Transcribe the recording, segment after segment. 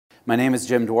My name is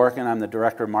Jim Dworkin. I'm the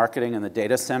Director of Marketing in the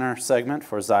Data Center segment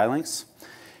for Xilinx.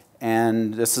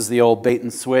 And this is the old bait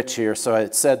and switch here. So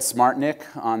it said SmartNIC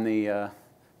on the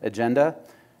agenda.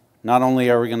 Not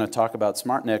only are we going to talk about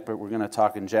SmartNIC, but we're going to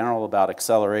talk in general about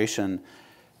acceleration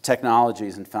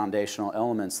technologies and foundational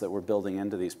elements that we're building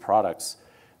into these products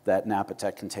that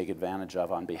Napatech can take advantage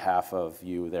of on behalf of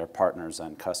you, their partners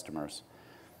and customers.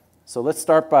 So let's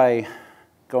start by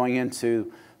going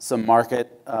into some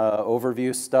market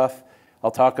overview stuff.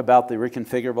 I'll talk about the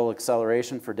reconfigurable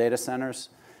acceleration for data centers.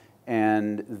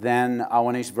 And then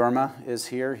Awanish Verma is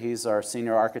here. He's our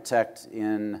senior architect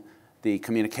in the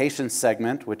communications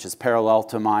segment, which is parallel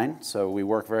to mine. So we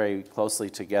work very closely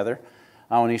together.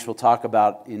 Awanish will talk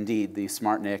about, indeed, the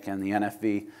SmartNIC and the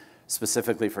NFV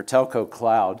specifically for Telco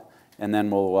Cloud, and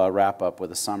then we'll wrap up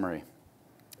with a summary.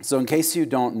 So in case you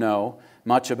don't know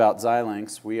much about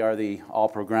Xilinx, we are the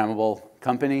all-programmable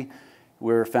company.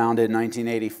 We were founded in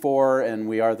 1984, and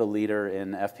we are the leader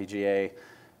in FPGA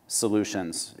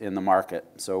solutions in the market.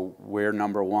 So we're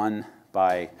number one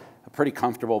by a pretty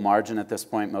comfortable margin at this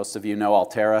point. Most of you know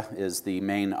Altera is the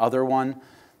main other one.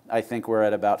 I think we're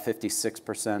at about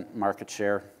 56% market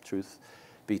share, truth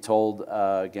be told,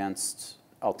 against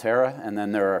Altera. And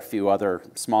then there are a few other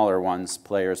smaller ones,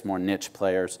 players, more niche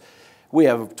players. We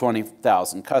have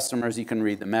 20,000 customers. You can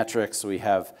read the metrics. We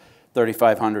have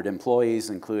 3,500 employees,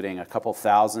 including a couple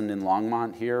thousand in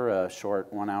Longmont here, a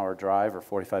short 1-hour drive or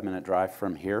 45-minute drive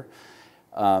from here.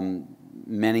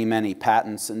 Many, many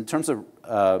patents. In terms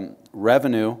of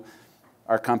revenue,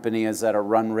 our company is at a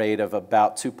run rate of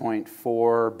about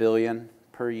 $2.4 billion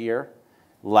per year.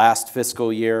 Last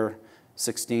fiscal year,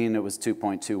 16, it was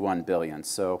 $2.21 billion.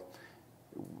 So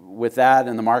with that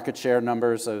and the market share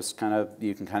numbers, you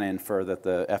can kind of infer that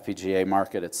the FPGA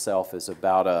market itself is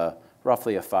about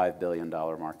roughly a $5 billion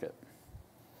market.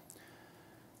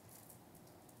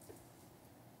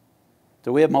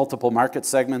 So we have multiple market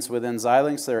segments within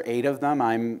Xilinx. There are 8 of them.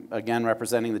 I'm, again,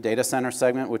 representing the data center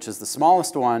segment, which is the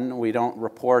smallest one. We don't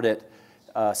report it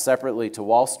separately to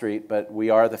Wall Street, but we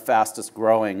are the fastest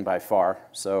growing by far.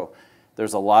 So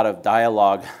there's a lot of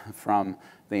dialogue from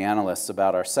the analysts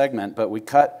about our segment, but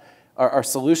our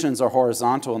solutions are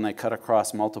horizontal and they cut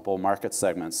across multiple market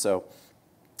segments. So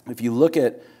if you look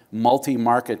at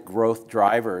multi-market growth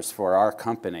drivers for our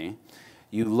company,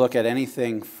 you look at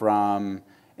anything from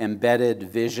embedded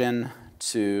vision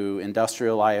to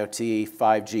industrial IoT,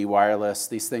 5G wireless.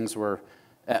 These things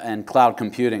and cloud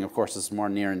computing, of course, is more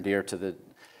near and dear to the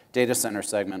data center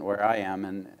segment where I am.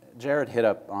 And Jared hit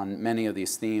up on many of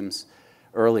these themes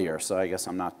earlier, so I guess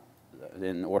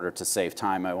in order to save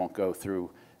time, I won't go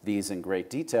through these in great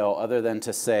detail, other than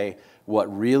to say what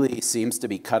really seems to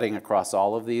be cutting across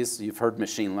all of these. You've heard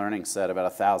machine learning said about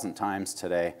 1,000 times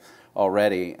today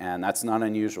already, and that's not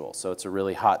unusual. So it's a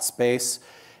really hot space,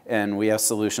 and we have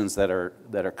solutions that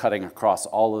are cutting across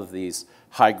all of these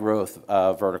high-growth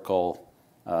vertical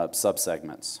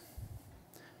subsegments.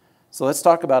 So let's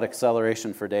talk about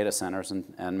acceleration for data centers,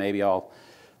 and maybe I'll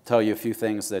tell you a few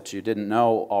things that you didn't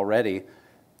know already.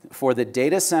 For the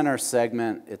data center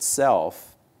segment itself,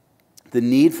 the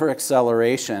need for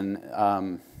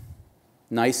acceleration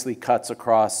nicely cuts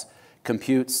across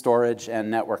compute, storage,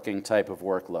 and networking type of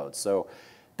workloads. So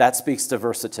that speaks to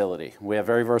versatility. We have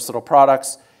very versatile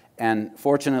products, and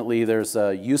fortunately, there's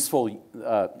a useful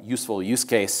use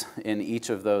case in each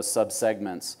of those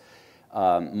subsegments,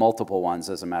 multiple ones,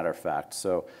 as a matter of fact.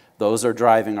 So those are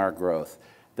driving our growth.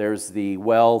 There's the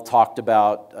well-talked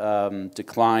about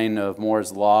decline of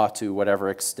Moore's Law to whatever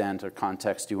extent or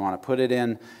context you want to put it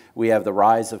in. We have the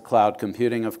rise of cloud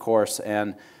computing, of course,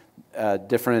 and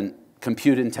different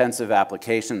compute-intensive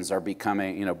applications are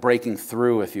becoming, breaking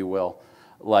through, if you will,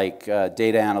 like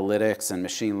data analytics and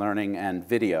machine learning and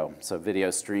video, so video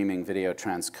streaming, video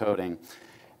transcoding.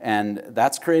 And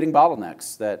that's creating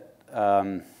bottlenecks that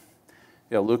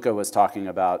Luca was talking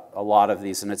about a lot of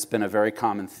these, and it's been a very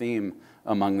common theme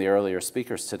among the earlier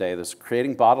speakers today. There's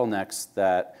creating bottlenecks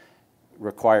that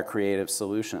require creative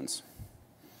solutions.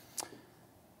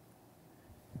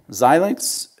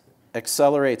 Xilinx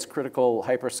accelerates critical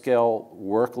hyperscale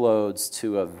workloads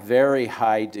to a very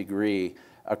high degree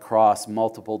across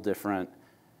multiple different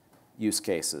use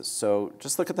cases. So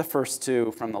just look at the first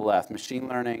two from the left, machine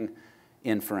learning,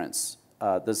 inference.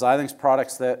 The Xilinx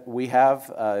products that we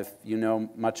have, if you know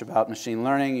much about machine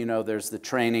learning, you know there's the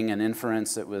training and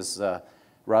inference. It was,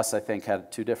 Russ, I think,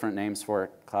 had 2 different names for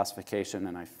it, classification,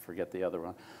 and I forget the other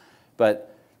one.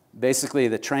 But basically,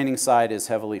 the training side is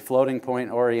heavily floating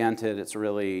point oriented. It's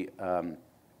really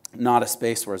not a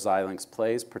space where Xilinx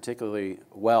plays particularly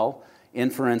well.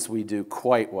 Inference, we do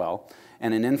quite well.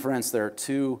 And in inference, there are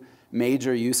 2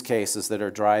 major use cases that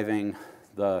are driving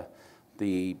the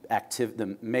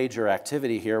major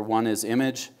activity here. One is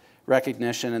image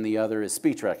recognition, and the other is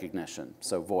speech recognition,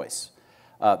 so voice.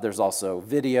 There's also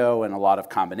video and a lot of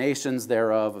combinations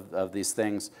thereof of these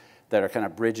things that are kind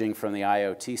of bridging from the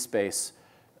IoT space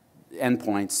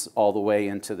endpoints all the way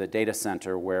into the data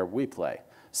center where we play.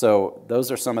 So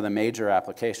those are some of the major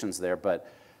applications there. But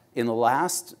in the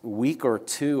last week or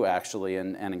two, actually,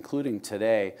 and including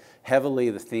today, heavily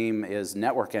the theme is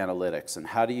network analytics and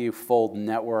how do you fold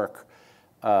network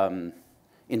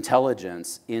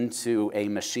intelligence into a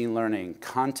machine learning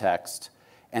context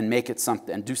and make it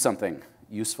something and do something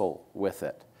useful with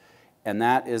it. And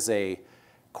that is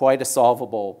quite a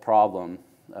solvable problem,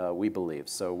 we believe.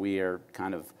 So we are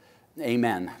kind of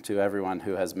amen to everyone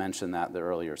who has mentioned that, the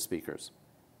earlier speakers.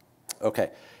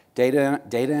 Okay, data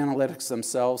analytics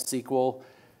themselves, SQL,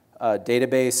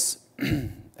 database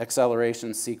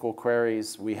acceleration, SQL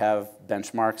queries. We have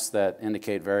benchmarks that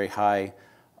indicate very high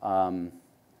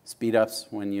speed-ups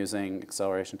when using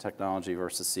acceleration technology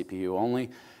versus CPU only.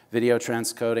 Video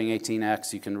transcoding,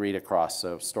 18x, you can read across.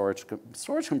 So storage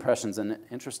compression is an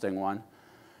interesting one.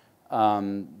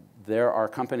 There are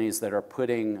companies that are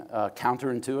putting,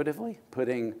 counterintuitively,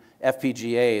 putting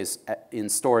FPGAs in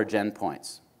storage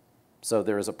endpoints. So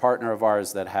there is a partner of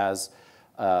ours that has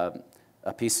a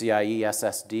PCIe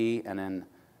SSD and an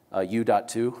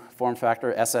U.2 form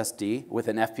factor SSD with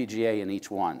an FPGA in each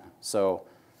one. So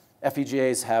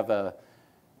FPGAs have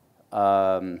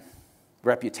a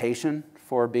reputation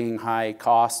for being high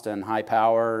cost and high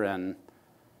power and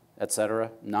et cetera.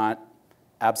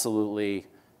 Absolutely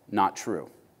not true.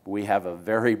 We have a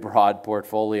very broad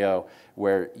portfolio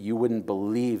where you wouldn't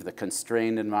believe the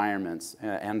constrained environments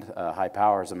and high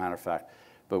power, as a matter of fact.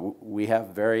 But we have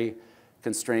very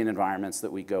constrained environments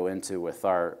that we go into with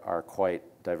our quite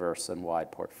diverse and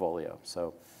wide portfolio.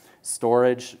 So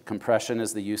storage, compression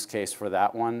is the use case for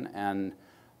that one. And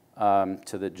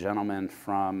to the gentleman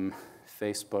from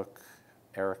Facebook,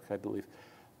 Eric, I believe,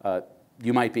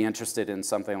 you might be interested in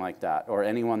something like that. Or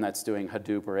anyone that's doing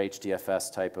Hadoop or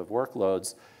HDFS type of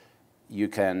workloads, you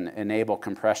can enable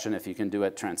compression if you can do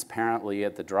it transparently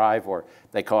at the drive, or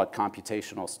they call it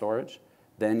computational storage.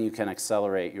 Then you can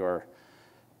accelerate your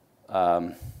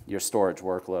storage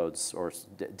workloads or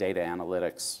data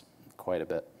analytics quite a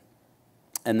bit.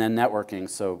 And then networking.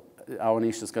 So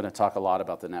Awanish is going to talk a lot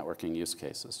about the networking use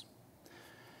cases.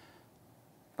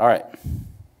 All right.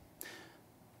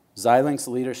 Xilinx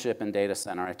leadership in data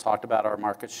center. I talked about our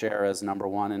market share as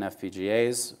 #1 in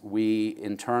FPGAs. We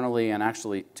internally, and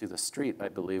actually to the street, I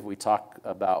believe, we talk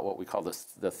about what we call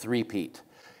the three-peat.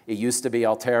 It used to be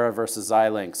Altera versus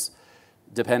Xilinx.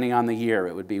 Depending on the year,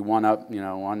 it would be one up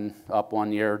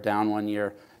 1 year, down 1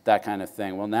 year, that kind of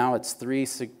thing. Well, now it's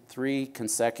three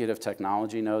consecutive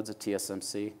technology nodes at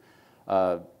TSMC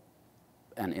and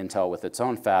Intel with its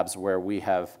own fabs where we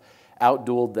have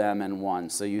outdueled them and won.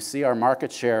 So you see our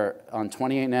market share on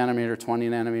 28 nanometer, 20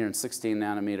 nanometer, and 16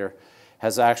 nanometer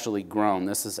has actually grown.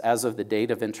 This is as of the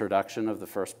date of introduction of the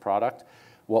first product.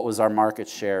 What was our market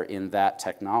share in that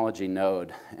technology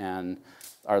node? And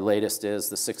our latest is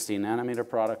the 16 nanometer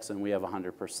products, and we have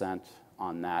 100%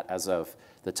 on that as of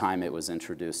the time it was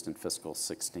introduced in fiscal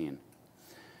 16.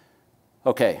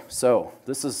 Okay, so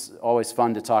this is always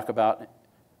fun to talk about.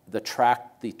 The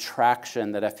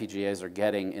traction that FPGAs are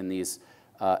getting in these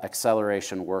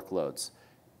acceleration workloads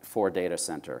for data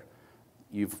center.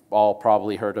 You've all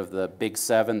probably heard of the Big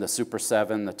 7, the Super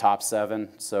 7, the Top 7.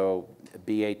 So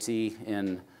BAT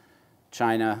in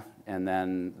China, and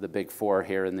then the Big 4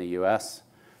 here in the US.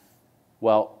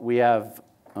 Well, we have,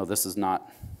 this is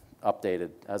not updated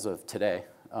as of today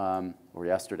or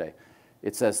yesterday.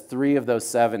 It says 3 of those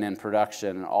 7 in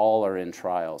production, and all are in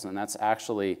trials. And that's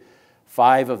actually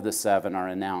 5 of the 7 are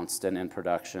announced and in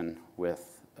production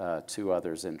with 2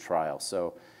 others in trial.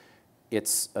 So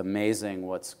it's amazing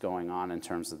what's going on in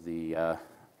terms of the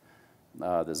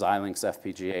Xilinx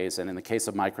FPGAs. And in the case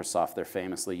of Microsoft, they're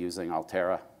famously using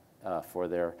Altera for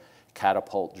their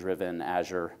catapult-driven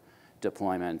Azure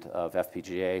deployment of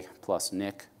FPGA plus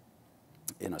NIC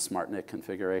in a smart NIC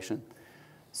configuration.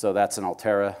 So that's an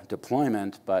Altera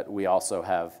deployment, but we also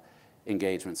have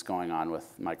engagements going on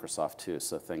with Microsoft too,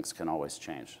 so things can always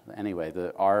change. Anyway,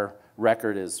 our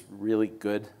record is really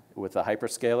good with the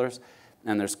hyperscalers,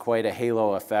 and there's quite a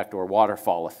halo effect or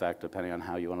waterfall effect, depending on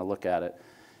how you want to look at it,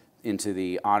 into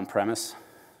the on-premise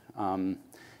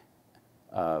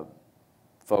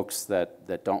folks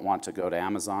that don't want to go to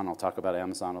Amazon. I'll talk about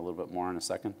Amazon a little bit more in a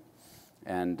second.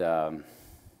 And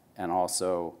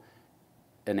also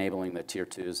enabling the tier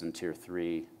 2s and tier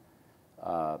 3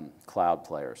 cloud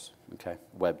players, okay?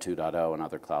 Web 2.0 and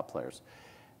other cloud players.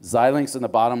 Xilinx in the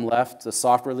bottom left, the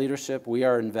software leadership, we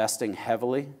are investing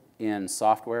heavily in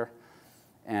software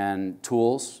and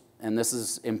tools, and this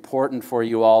is important for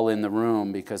you all in the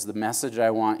room because the message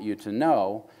I want you to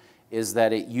know is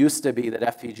that it used to be that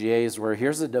FPGAs were,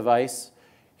 here's a device,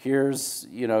 here's,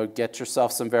 you know, get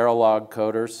yourself some Verilog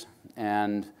coders,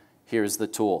 and here's the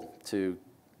tool to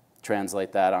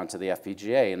translate that onto the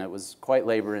FPGA, and it was quite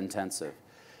labor intensive.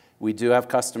 We do have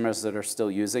customers that are still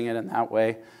using it in that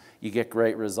way. You get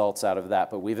great results out of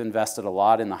that, but we've invested a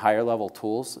lot in the higher level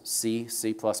tools, C,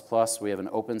 C++. We have an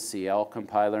OpenCL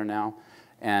compiler now,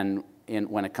 and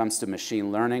when it comes to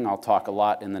machine learning, I'll talk a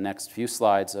lot in the next few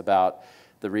slides about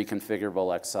the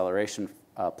reconfigurable acceleration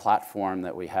platform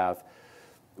that we have,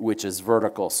 which is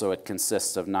vertical, so it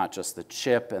consists of not just the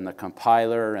chip and the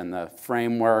compiler and the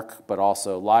framework, but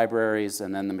also libraries,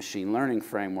 and then the machine learning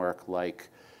framework like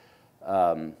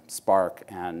Spark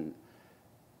and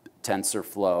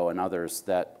TensorFlow and others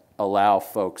that allow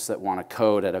folks that want to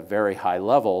code at a very high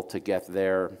level to get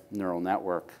their neural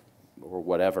network or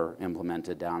whatever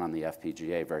implemented down on the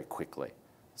FPGA very quickly.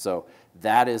 So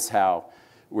that is how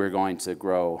we're going to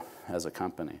grow as a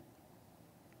company.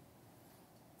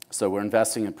 So we're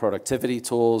investing in productivity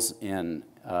tools, in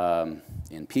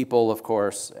people, of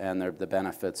course, and the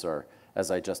benefits are,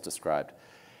 as I just described.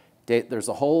 There's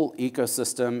a whole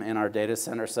ecosystem in our data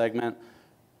center segment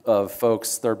of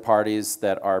folks, third parties,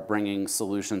 that are bringing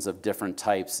solutions of different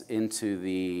types into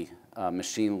the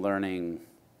machine learning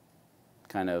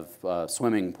kind of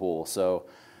swimming pool. So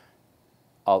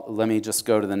let me just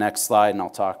go to the next slide, and I'll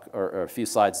talk, or a few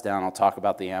slides down, I'll talk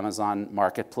about the Amazon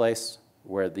marketplace,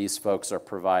 where these folks are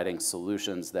providing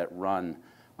solutions that run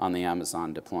on the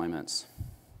Amazon deployments.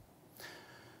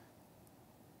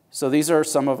 So these are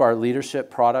some of our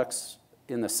leadership products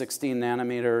in the 16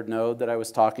 nanometer node that I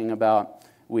was talking about.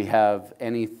 We have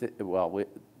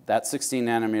that 16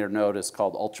 nanometer node is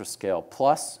called UltraScale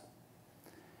Plus,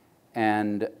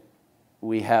 and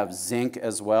we have Zinc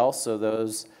as well. So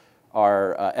those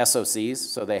are SoCs,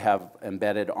 so they have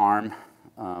embedded ARM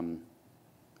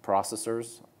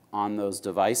processors on those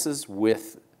devices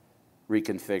with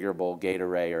reconfigurable gate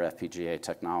array or FPGA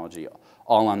technology,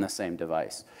 all on the same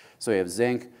device. So we have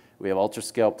Zinc, we have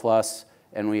UltraScale Plus,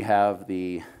 and we have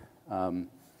the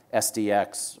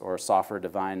SDX, or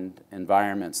software-defined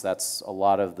environments. That's a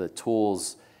lot of the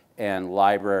tools and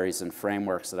libraries and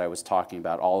frameworks that I was talking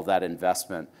about. All of that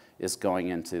investment is going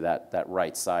into that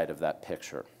right side of that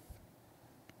picture.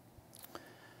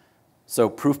 So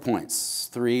proof points,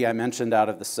 3 I mentioned out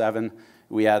of the 7.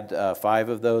 We had 5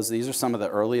 of those. These are some of the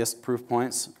earliest proof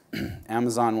points.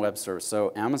 Amazon Web Service.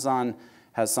 So Amazon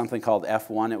has something called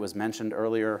F1. It was mentioned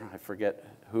earlier. I forget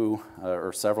who,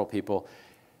 or several people.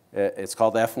 It's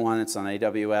called F1. It's on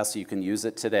AWS. You can use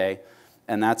it today.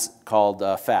 And that's called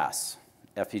FAS,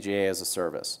 FPGA as a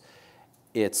Service.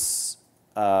 It's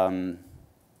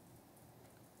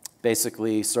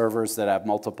basically servers that have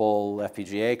multiple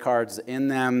FPGA cards in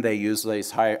them. They use these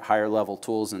higher level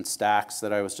tools and stacks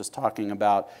that I was just talking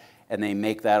about, and they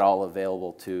make that all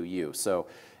available to you. So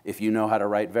if you know how to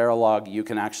write Verilog, you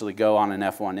can actually go on an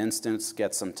F1 instance,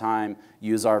 get some time,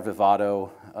 use our Vivado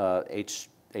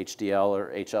HDL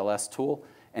or HLS tool,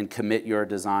 and commit your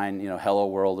design, you know, Hello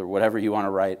World or whatever you want to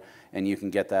write, and you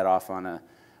can get that off on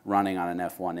running on an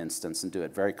F1 instance and do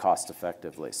it very cost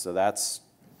effectively. So that's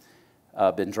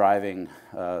been driving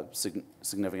a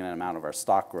significant amount of our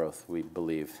stock growth, we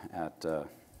believe, at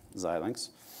Xilinx.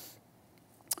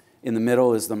 In the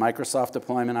middle is the Microsoft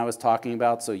deployment I was talking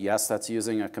about. So yes, that's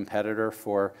using a competitor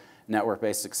for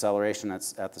network-based acceleration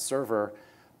that's at the server,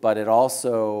 but it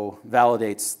also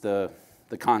validates the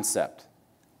concept.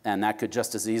 And that could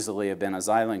just as easily have been a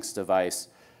Xilinx device.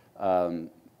 And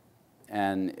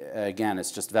again,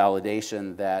 it's just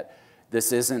validation that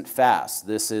this isn't fast.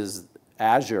 This is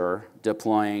Azure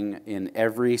deploying in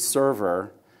every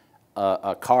server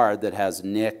a card that has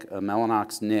NIC, a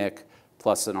Mellanox NIC,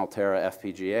 plus an Altera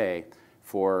FPGA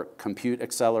for compute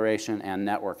acceleration and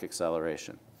network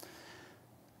acceleration.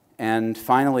 And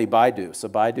finally, Baidu. So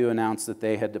Baidu announced that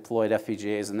they had deployed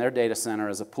FPGAs in their data center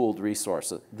as a pooled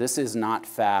resource. This is not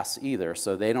FAS either,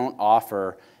 so they don't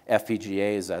offer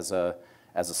FPGAs as a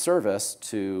service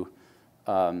to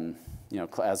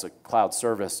as a cloud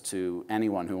service to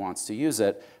anyone who wants to use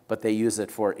it, but they use it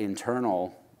for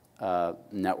internal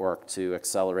network to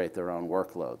accelerate their own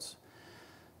workloads.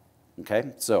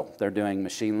 Okay, so they're doing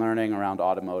machine learning around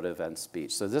automotive and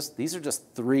speech. So these are just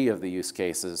 3 of the use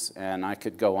cases, and I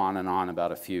could go on and on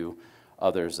about a few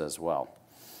others as well.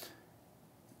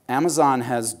 Amazon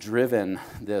has driven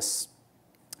this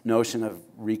notion of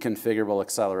reconfigurable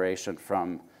acceleration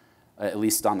from, at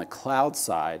least on the cloud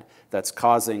side, that's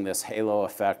causing this halo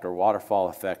effect or waterfall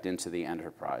effect into the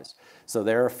enterprise. So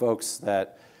there are folks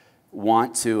that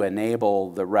want to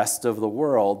enable the rest of the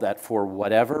world that for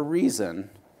whatever reason,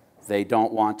 they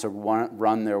don't want to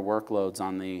run their workloads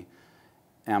on the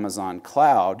Amazon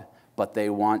cloud, but they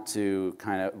want to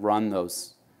kind of run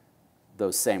those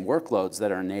same workloads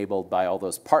that are enabled by all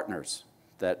those partners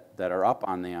that are up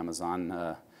on the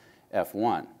Amazon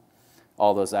F1.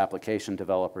 All those application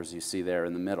developers you see there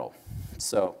in the middle.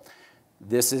 So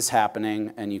this is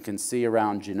happening, and you can see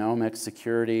around genomics,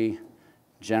 security,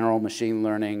 general machine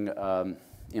learning,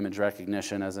 image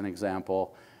recognition as an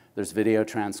example. There's video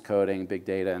transcoding, big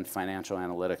data, and financial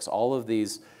analytics. All of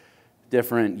these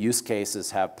different use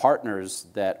cases have partners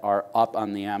that are up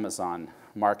on the Amazon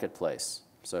marketplace.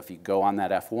 So if you go on that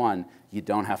F1, you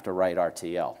don't have to write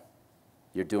RTL.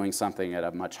 You're doing something at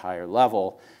a much higher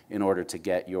level in order to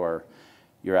get your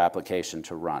application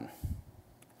to run.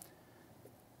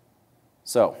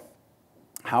 So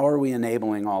how are we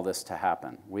enabling all this to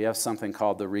happen? We have something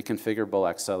called the reconfigurable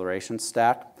acceleration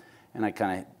stack, and I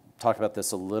kind of talked about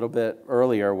this a little bit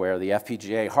earlier, where the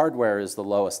FPGA hardware is the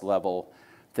lowest level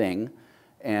thing,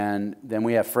 and then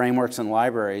we have frameworks and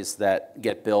libraries that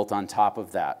get built on top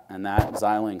of that, and that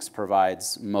Xilinx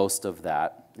provides most of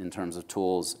that in terms of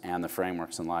tools and the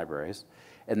frameworks and libraries.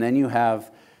 And then you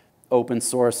have open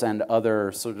source and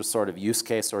other sort of use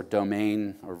case or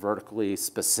domain or vertically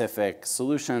specific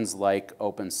solutions like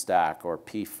OpenStack or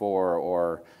P4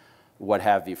 or what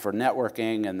have you for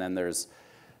networking, and then there's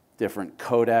different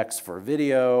codecs for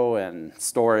video, and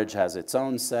storage has its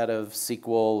own set of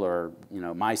SQL or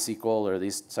MySQL or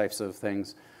these types of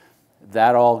things.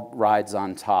 That all rides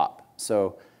on top.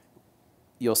 So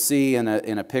you'll see in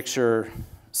a picture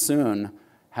soon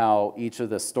how each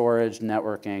of the storage,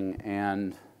 networking,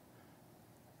 and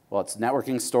well, it's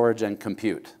networking, storage, and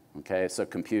compute. Okay, so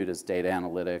compute is data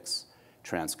analytics,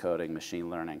 transcoding, machine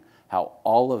learning. How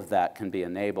all of that can be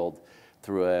enabled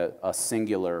through a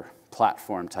singular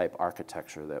platform-type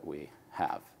architecture that we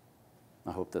have.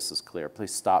 I hope this is clear.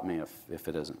 Please stop me if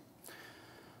it isn't.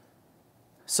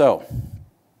 So,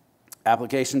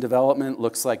 application development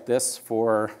looks like this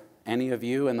for any of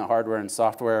you in the hardware and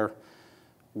software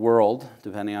world,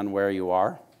 depending on where you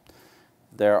are.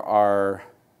 There are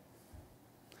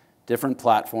different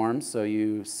platforms. So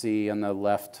you see in the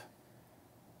left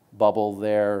bubble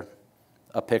there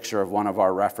a picture of one of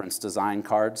our reference design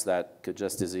cards that could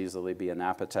just as easily be an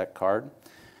Apotec card.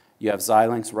 You have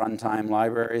Xilinx runtime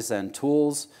libraries and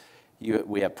tools.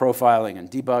 We have profiling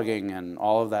and debugging and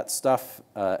all of that stuff,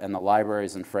 and the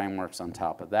libraries and frameworks on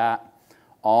top of that.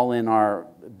 All in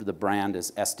the brand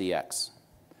is SDX.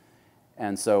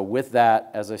 And so with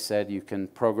that, as I said, you can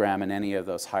program in any of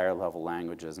those higher level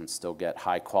languages and still get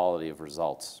high quality of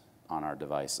results on our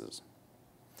devices.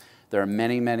 There are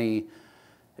many, many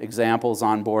examples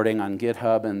onboarding on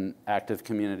GitHub and active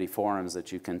community forums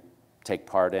that you can take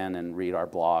part in and read our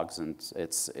blogs, and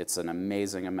it's an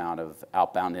amazing amount of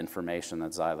outbound information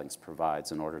that Xilinx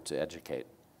provides in order to educate.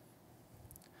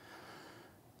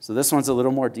 So this one's a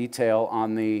little more detail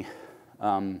on the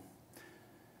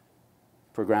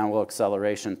programmable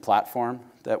acceleration platform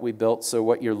that we built. So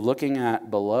what you're looking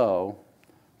at below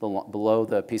the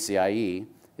PCIe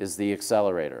is the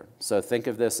accelerator. So think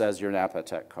of this as your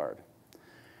Apotec card.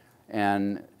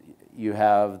 And you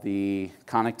have the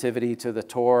connectivity to the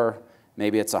Tor.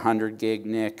 Maybe it's 100 gig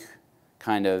NIC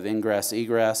kind of ingress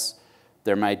egress.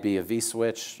 There might be a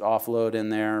vSwitch offload in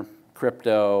there,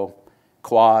 crypto,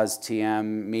 QoS,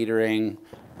 TM, metering,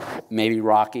 maybe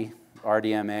Rocky,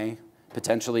 RDMA.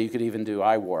 Potentially you could even do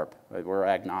iWarp. We're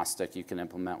agnostic. You can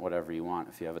implement whatever you want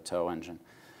if you have a tow engine.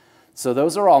 So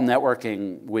those are all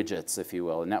networking widgets, if you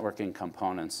will, networking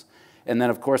components. And then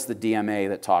of course the DMA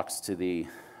that talks to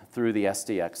through the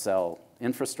SDXL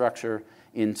infrastructure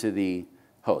into the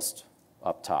host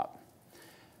up top.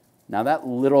 Now that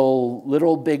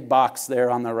little big box there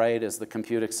on the right is the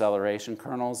compute acceleration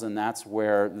kernels, and that's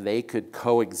where they could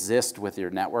coexist with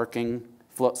your networking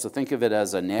flow. So think of it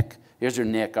as a NIC. Here's your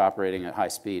NIC operating at high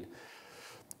speed.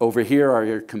 Over here are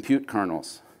your compute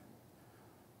kernels.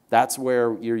 That's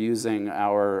where you're using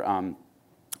our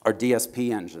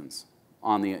DSP engines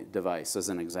on the device, as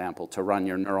an example, to run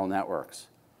your neural networks.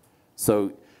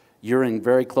 So you're in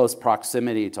very close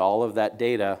proximity to all of that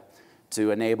data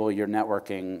to enable your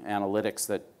networking analytics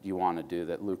that you want to do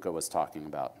that Luca was talking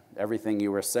about. Everything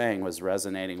you were saying was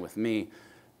resonating with me,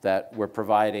 that we're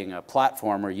providing a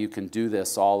platform where you can do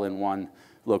this all in one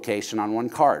location on one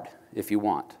card if you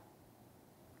want,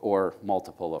 or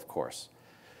multiple, of course.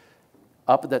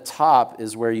 Up at the top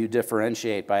is where you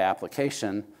differentiate by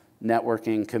application,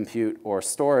 networking, compute, or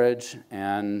storage,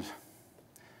 and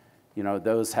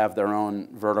those have their own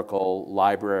vertical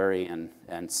library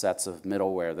and sets of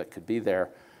middleware that could be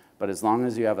there. But as long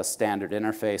as you have a standard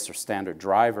interface or standard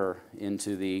driver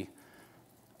into the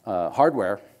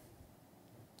hardware,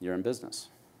 you're in business.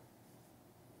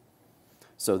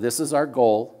 So this is our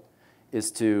goal, is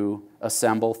to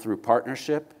assemble through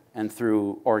partnership and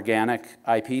through organic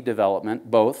IP development,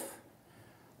 both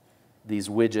these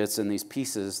widgets and these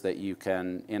pieces that you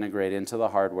can integrate into the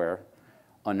hardware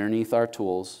underneath our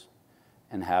tools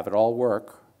and have it all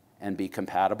work and be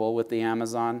compatible with the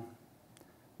Amazon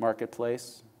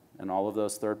marketplace and all of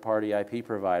those third-party IP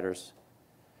providers,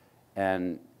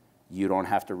 and you don't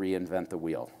have to reinvent the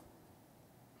wheel.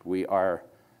 We are,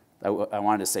 I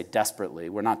wanted to say desperately,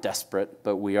 we're not desperate,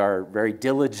 but we are very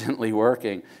diligently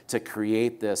working to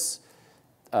create this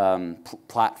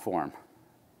platform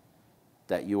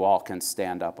that you all can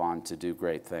stand up on to do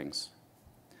great things.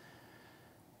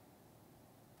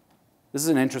 This is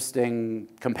an interesting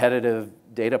competitive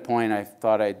data point I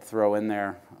thought I'd throw in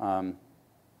there.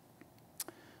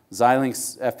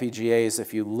 Xilinx FPGAs,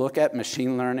 if you look at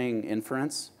machine learning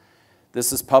inference,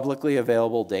 this is publicly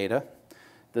available data.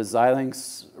 The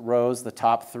Xilinx rows, the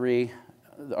top three,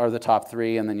 are the top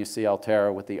three, and then you see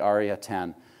Altera with the Aria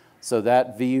 10. So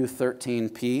that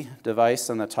VU13P device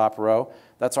in the top row,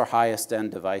 that's our highest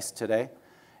end device today.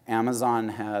 Amazon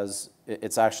has,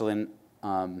 it's actually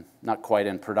not quite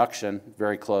in production,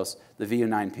 very close. The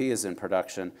VU9P is in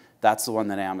production. That's the one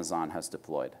that Amazon has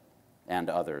deployed, and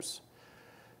others.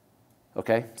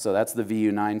 Okay, so that's the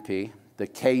VU9P. The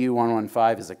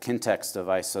KU115 is a Kintex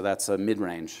device, so that's a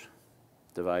mid-range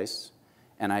device.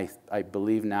 And I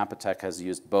believe Napatech has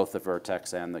used both the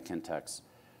Vertex and the Kintex,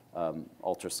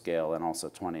 ultra-scale and also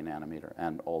 20 nanometer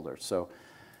and older. So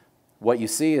what you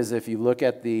see is if you look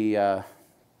at the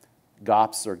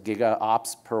GOPS or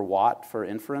giga-ops per watt for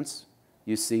inference,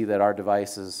 you see that our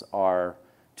devices are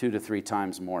 2 to 3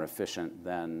 times more efficient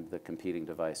than the competing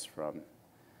device from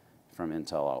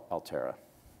Intel Altera.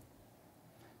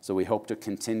 So we hope to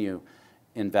continue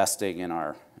investing in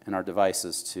our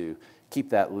devices to keep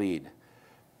that lead.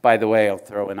 By the way, I'll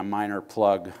throw in a minor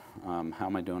plug. How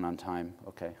am I doing on time?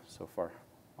 Okay, so far,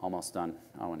 almost done,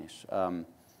 Awanish.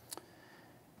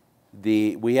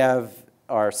 We have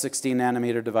our 16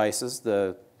 nanometer devices,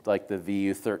 like the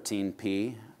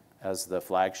VU13P as the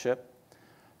flagship.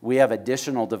 We have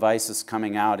additional devices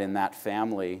coming out in that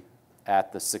family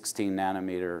at the 16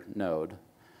 nanometer node.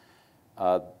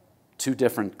 2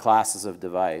 different classes of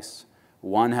device.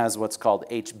 One has what's called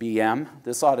HBM.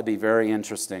 This ought to be very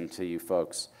interesting to you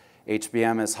folks.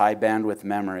 HBM is high bandwidth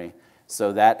memory.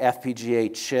 So that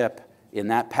FPGA chip in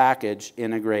that package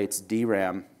integrates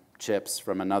DRAM chips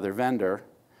from another vendor,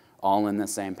 all in the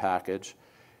same package.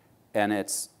 And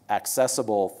it's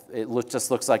accessible. It just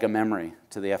looks like a memory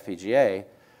to the FPGA,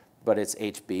 but it's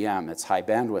HBM. It's high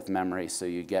bandwidth memory, so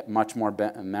you get much more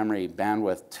memory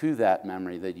bandwidth to that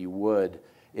memory than you would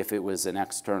if it was an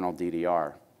external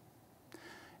DDR.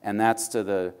 And that's to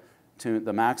the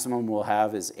maximum we'll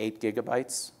have is 8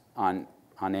 gigabytes on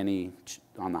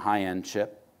the high-end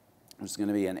chip. There's going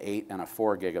to be an 8 and a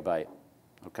 4 gigabyte,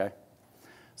 okay?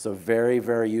 So very,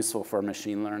 very useful for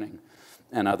machine learning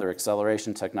and other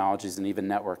acceleration technologies, and even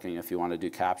networking if you want to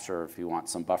do capture, if you want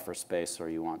some buffer space,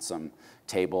 or you want some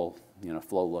table,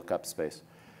 flow lookup space.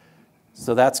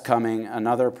 So that's coming.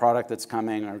 Another product that's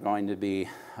coming are going to be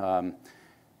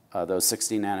those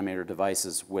 16 nanometer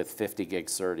devices with 50 gig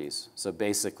SerDes. So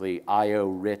basically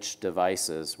IO-rich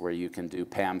devices where you can do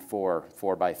PAM4,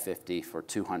 4x50 for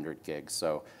 200 gigs.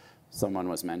 So someone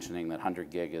was mentioning that 100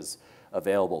 gig is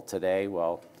available today.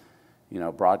 Well,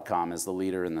 Broadcom is the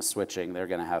leader in the switching. They're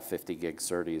going to have 50 gig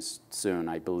SerDes soon,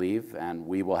 I believe, and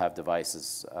we will have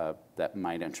devices that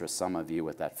might interest some of you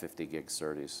with that 50 gig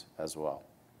SerDes as well.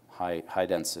 High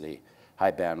density,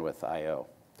 high bandwidth I/O.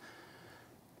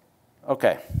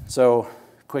 Okay, so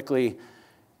quickly,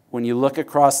 when you look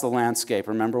across the landscape,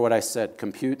 remember what I said,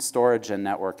 compute, storage, and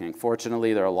networking.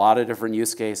 Fortunately, there are a lot of different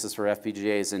use cases for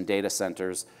FPGAs in data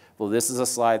centers. Well, this is a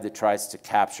slide that tries to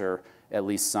capture at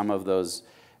least some of those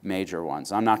major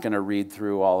ones. I'm not going to read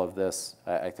through all of this.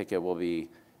 I think the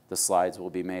slides will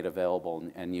be made available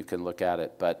and you can look at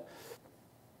it. But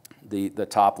the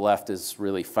top left is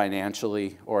really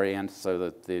financially oriented, so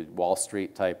that the Wall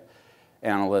Street type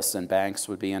analysts and banks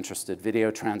would be interested. Video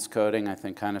transcoding, I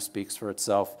think, kind of speaks for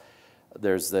itself.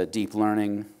 There's the deep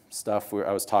learning stuff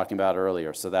I was talking about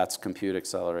earlier, so that's compute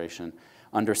acceleration.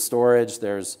 Under storage,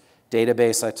 there's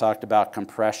database I talked about,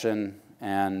 compression,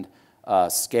 and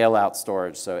scale-out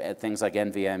storage, so things like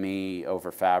NVMe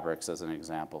over fabrics as an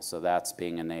example. So that's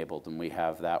being enabled, and we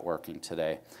have that working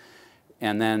today.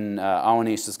 And then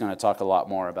Awanish is going to talk a lot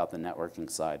more about the networking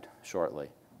side shortly.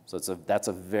 So that's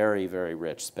a very, very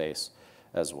rich space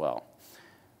as well.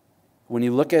 When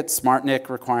you look at SmartNIC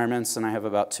requirements, and I have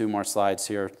about 2 more slides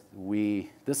here,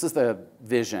 this is the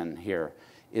vision here,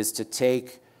 is to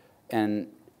take and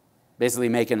basically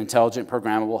make an intelligent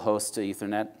programmable host to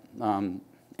Ethernet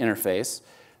interface.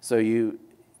 So you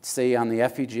see on the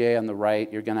FPGA on the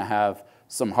right, you're going to have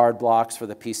some hard blocks for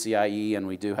the PCIe, and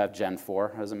we do have Gen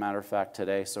 4, as a matter of fact,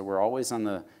 today. So we're always on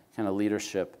the kind of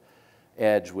leadership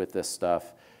edge with this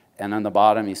stuff. And on the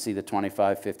bottom, you see the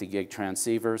 25, 50 gig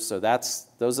transceivers. So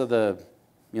those are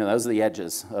the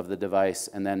edges of the device.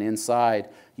 And then inside,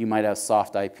 you might have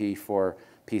soft IP for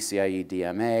PCIe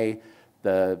DMA,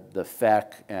 the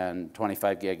FEC, and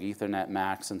 25 gig Ethernet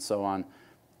max, and so on.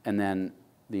 And then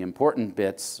the important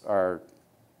bits are,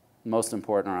 most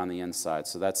important, are on the inside.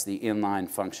 So that's the inline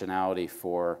functionality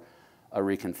for a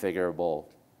reconfigurable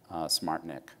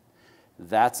SmartNIC.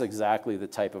 That's exactly the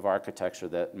type of architecture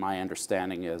that my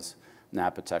understanding is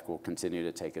Napatech will continue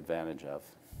to take advantage of,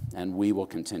 and we will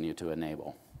continue to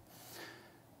enable.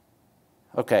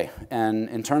 Okay, and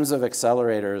in terms of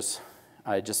accelerators,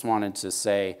 I just wanted to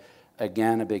say,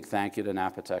 again, a big thank you to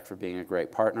Napatech for being a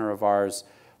great partner of ours.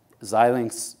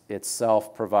 Xilinx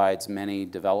itself provides many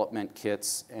development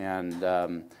kits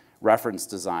and reference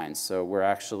designs, so we're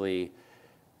actually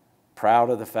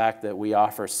proud of the fact that we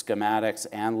offer schematics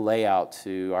and layout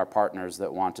to our partners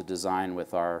that want to design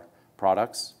with our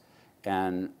products.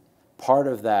 And part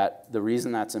of that, the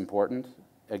reason that's important,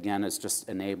 again, is just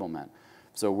enablement.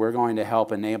 So we're going to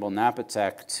help enable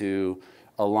Napatech to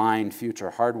align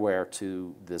future hardware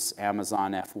to this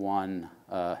Amazon F1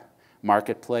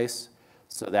 marketplace,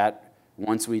 so that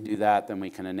once we do that, then we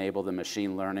can enable the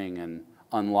machine learning and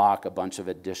unlock a bunch of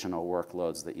additional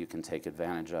workloads that you can take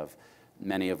advantage of,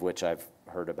 many of which I've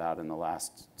heard about in the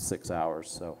last 6 hours.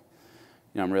 So,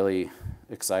 I'm really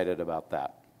excited about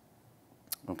that.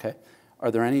 Okay. Are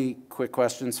there any quick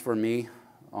questions for me?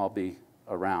 I'll be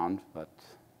around, but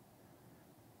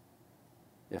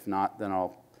if not, then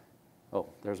oh,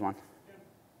 there's one. Yeah.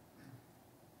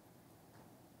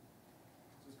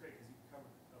 This is great because you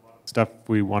covered a lot of stuff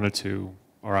we wanted to,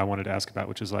 or I wanted to ask about,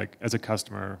 which is like, as a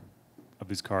customer of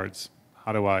these cards,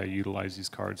 how do I utilize these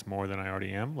cards more than I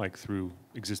already am, like through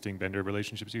existing vendor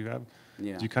relationships you have?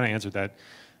 Yeah. So you kind of answered that.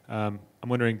 I'm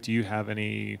wondering, do you have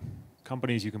any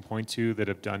companies you can point to that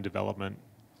have done development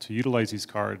to utilize these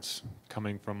cards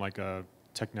coming from like a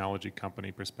technology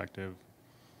company perspective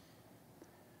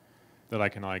that I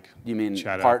can like You mean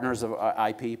chat partners of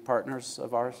IP partners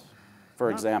of ours? For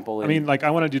example, I mean, like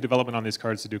I want to do development on these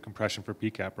cards to do compression for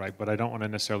PCAP, right? But I don't want to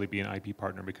necessarily be an IP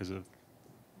partner because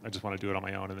I just want to do it on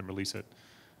my own and then release it.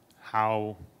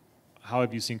 How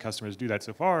have you seen customers do that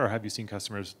so far, or have you seen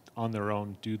customers on their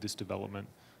own do this development?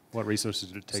 What resources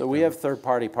did it take? So we have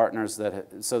third-party partners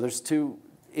so there's two.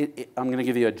 I'm going to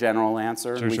give you a general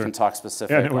answer, and we can talk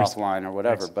specific offline or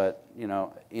whatever. Thanks. But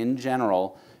in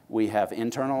general, we have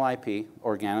internal IP,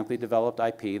 organically developed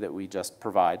IP that we just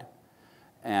provide,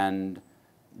 and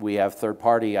we have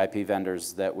third-party IP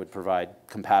vendors that would provide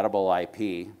compatible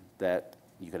IP that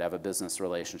you could have a business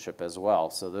relationship as well.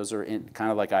 So those are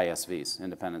kind of like ISVs,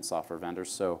 independent software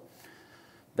vendors. So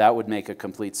that would make a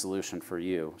complete solution for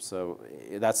you. So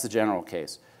that's the general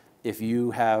case. If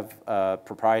you have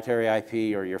proprietary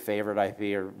IP or your favorite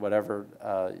IP or whatever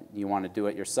you want to do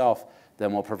it yourself,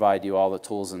 then we'll provide you all the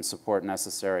tools and support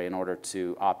necessary in order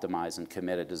to optimize and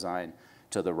commit a design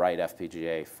to the right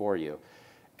FPGA for you.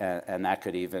 And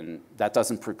that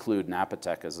doesn't preclude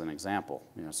Napatech as an example.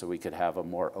 So we could have a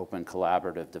more open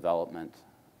collaborative development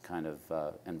kind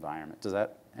of environment. Does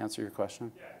that answer your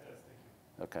question? Yeah, it does.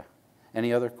 Thank you. Okay.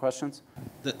 Any other questions?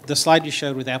 The slide you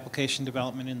showed with application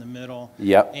development in the middle,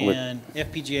 yep, and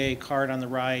FPGA card on the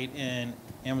right, and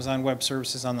Amazon Web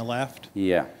Services on the left.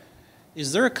 Yeah.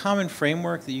 Is there a common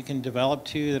framework that you can develop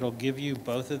to that'll give you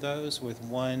both of those with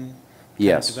one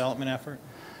development effort?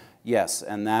 Yes,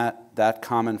 and that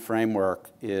common framework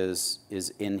is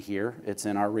in here. It's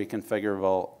in our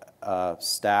reconfigurable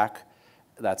stack.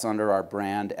 That's under our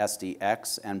brand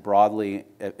SDX, and broadly,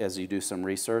 as you do some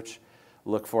research,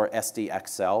 look for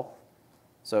SDXL.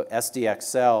 So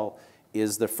SDXL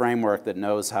is the framework that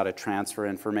knows how to transfer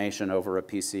information over a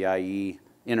PCIe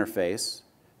interface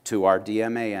to our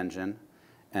DMA engine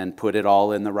and put it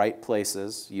all in the right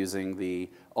places using the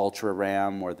Ultra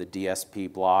RAM or the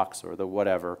DSP blocks or the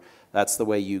whatever. That's the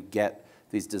way you get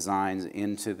these designs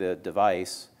into the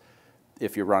device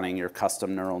if you're running your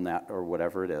custom neural net or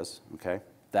whatever it is, okay?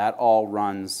 That all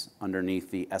runs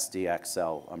underneath the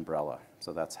SDXL umbrella.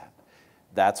 So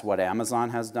that's what Amazon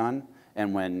has done.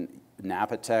 And when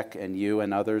Napatech and you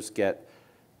and others get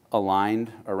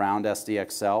aligned around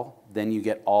SDXL, then you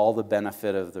get all the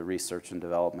benefit of the research and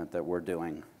development that we're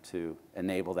doing to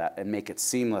enable that and make it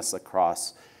seamless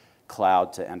across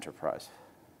cloud to enterprise.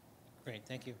 Great,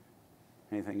 thank you.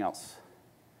 Anything else?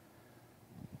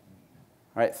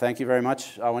 All right, thank you very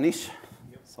much, Awanish.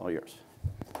 It's all yours.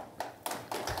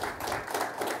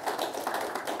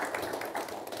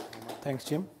 Thanks,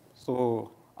 Jim.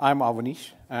 So I'm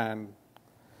Awanish, and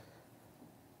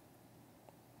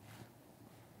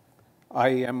I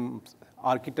am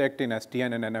architect in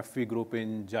SDN and NFV group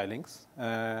in Xilinx.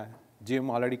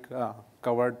 Jim already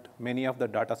covered many of the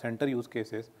data center use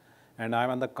cases, and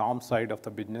I'm on the comm side of the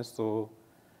business. So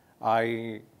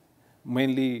I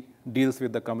mainly deals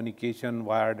with the communication,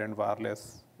 wired and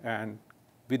wireless, and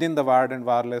within the wired and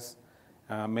wireless,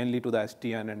 mainly to the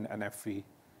SDN and NFV.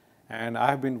 And I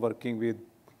have been working with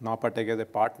Napatech as a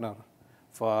partner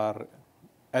for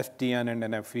SDN and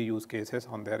NFV use cases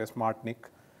on their SmartNIC.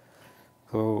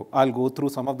 So I'll go through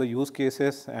some of the use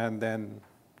cases, and then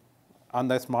on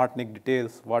the SmartNIC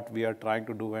details, what we are trying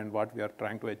to do and what we are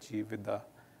trying to achieve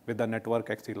with the network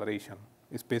acceleration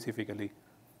specifically.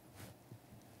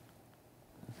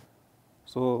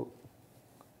 So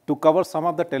to cover some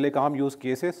of the telecom use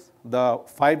cases, the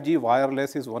 5G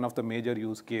wireless is one of the major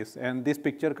use case. And this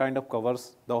picture kind of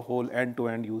covers the whole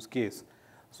end-to-end use case.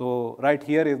 So right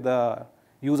here is the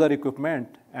user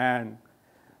equipment, and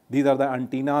these are the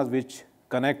antennas which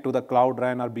connect to the Cloud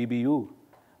RAN or BBU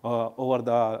over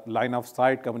the line of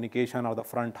sight communication or the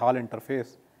front hall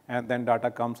interface. And then data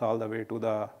comes all the way to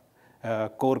the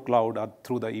core cloud or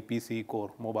through the EPC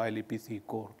core, mobile EPC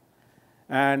core.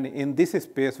 And in this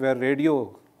space where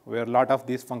radio, where a lot of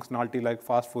this functionality like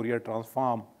fast Fourier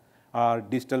transform or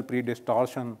digital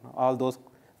pre-distortion, all those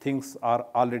things are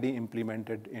already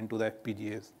implemented into the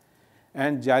FPGAs.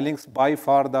 And Xilinx by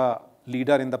far the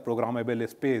leader in the programmable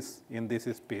space in this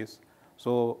space.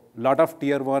 So a lot of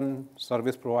tier 1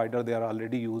 service provider, they are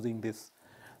already using this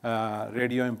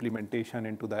radio implementation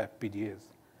into the FPGAs.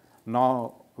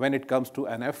 Now, when it comes to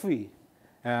NFV,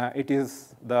 it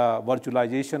is the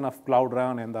virtualization of Cloud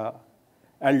RAN and the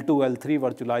L2, L3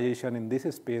 virtualization in this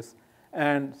space,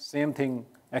 and same thing,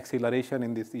 acceleration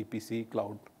in this EPC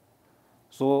cloud.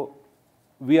 So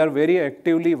we are very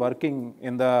actively working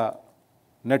in the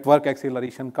network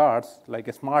acceleration cards, like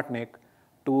a SmartNIC,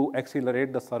 to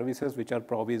accelerate the services which are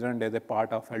provisioned as a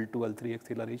part of L2, L3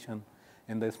 acceleration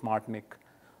in the SmartNIC.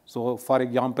 So for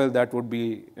example, that would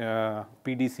be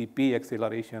PDCP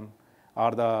acceleration or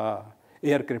the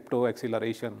air crypto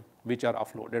acceleration, which are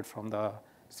offloaded from the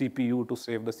CPU to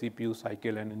save the CPU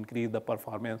cycle and increase the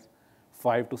performance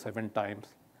 5 to 7 times.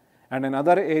 And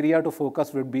another area to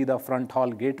focus would be the front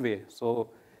hall gateway. So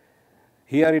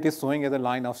here it is showing as a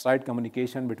line of sight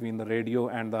communication between the radio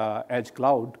and the edge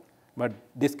cloud, but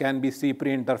this can be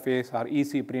CPRI interface or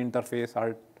eCPRI interface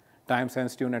or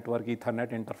time-sensitive network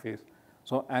Ethernet interface.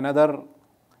 So another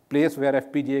place where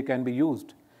FPGA can be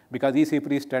used, because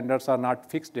eCPRI standards are not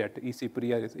fixed yet.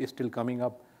 eCPRI is still coming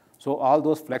up. So all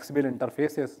those flexible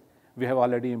interfaces we have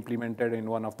already implemented in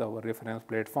one of our reference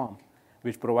platform,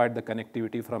 which provide the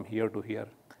connectivity from here to here.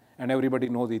 And everybody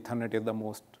knows Ethernet is the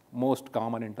most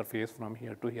common interface from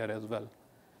here to here as well.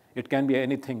 It can be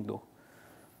anything though.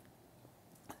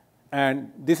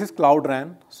 And this is Cloud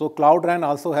RAN. So Cloud RAN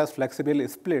also has flexible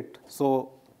split.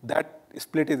 So that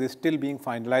split is still being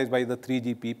finalized by the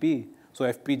 3GPP. So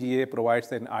FPGA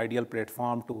provides an ideal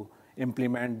platform to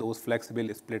implement those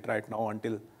flexible split right now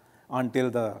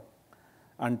until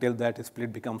that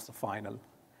split becomes the final.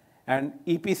 And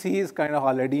EPC is kind of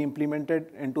already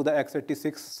implemented into the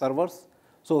x86 servers.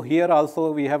 So here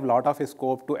also we have a lot of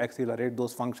scope to accelerate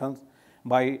those functions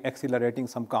by accelerating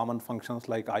some common functions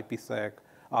like IPsec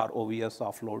or OVS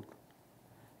offload.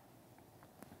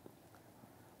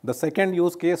 The second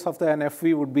use case of the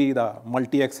NFV would be the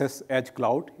multi-access edge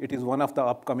cloud. It is one of the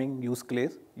upcoming use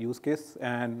case,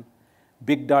 and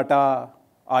big data,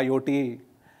 IoT,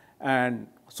 and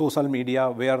social media,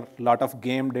 where a lot of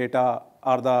game data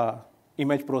or the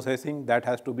image processing that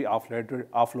has to be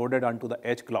offloaded onto the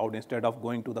edge cloud instead of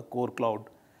going to the core cloud.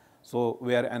 So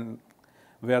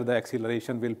where the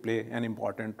acceleration will play an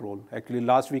important role. Actually,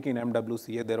 last week in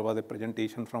MWCA, there was a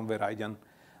presentation from Verizon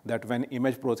that when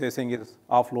image processing is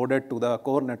offloaded to the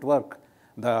core network,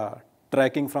 the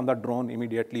tracking from the drone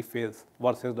immediately fails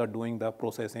versus the doing the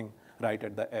processing right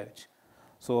at the edge.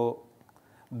 So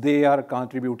they are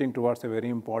contributing towards a very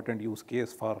important use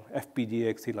case for FPGA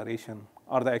acceleration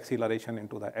or the acceleration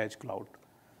into the edge cloud.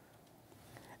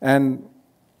 And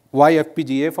Why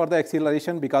FPGA for the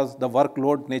acceleration? Because the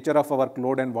workload, nature of our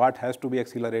workload and what has to be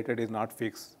accelerated is not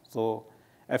fixed. So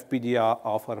FPGA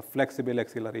offer flexible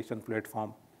acceleration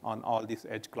platform on all these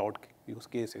edge cloud use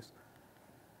cases.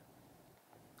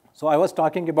 So I was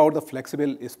talking about the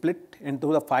flexible split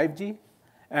into the 5G,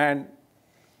 and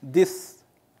this,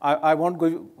 I won't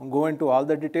go into all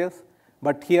the details,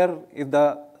 but here is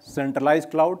the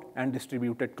centralized cloud and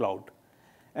distributed cloud.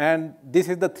 And this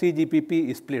is the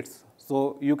 3GPP splits.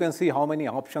 So you can see how many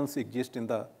options exist in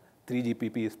the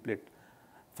 3GPP split,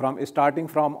 starting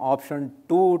from option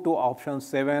 2 to option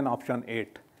 7, option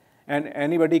 8. And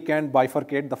anybody can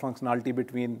bifurcate the functionality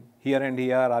between here and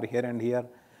here or here and here.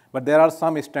 But there are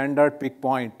some standard pick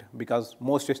point because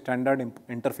most standard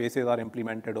interfaces are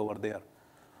implemented over there.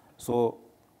 So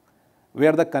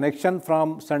where the connection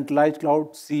from centralized cloud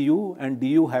CU and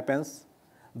DU happens,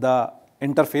 the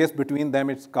interface between them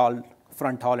is called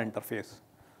front hall interface.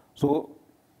 So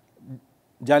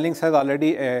Xilinx has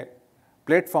already a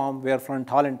platform where front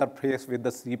hall interface with the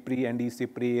CPRI and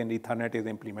eCPRI and Ethernet is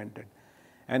implemented.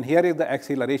 And here is the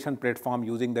acceleration platform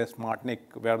using the SmartNIC,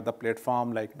 where the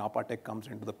platform like Napatech comes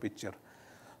into the picture.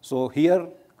 So here,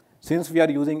 since we are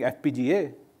using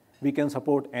FPGA, we can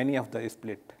support any of the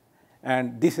split.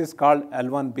 And this is called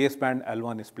L1 baseband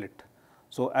L1 split.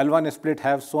 So L1 split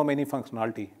has so many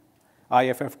functionality: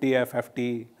 IFFT,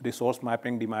 FFT, resource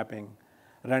mapping, demapping,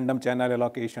 random channel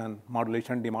allocation,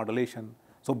 modulation, demodulation.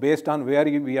 So based on where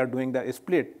we are doing the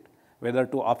split, whether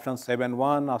to option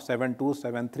 7.1 or 7.2,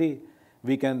 7.3,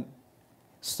 we can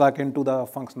suck into the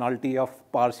functionality of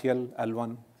partial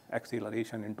L1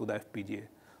 acceleration into the FPGA.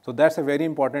 So that's a very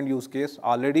important use case.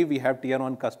 Already we have tier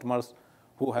 1 customers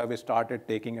who have started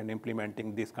taking and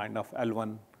implementing this kind of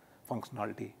L1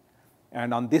 functionality.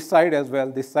 And on this side as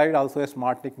well, this side also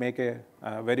SmartNIC make a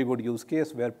very good use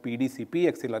case where PDCP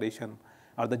acceleration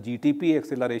or the GTP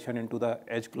acceleration into the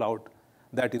edge cloud,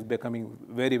 that is becoming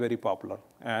very, very popular.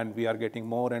 And we are getting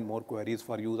more and more queries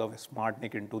for use of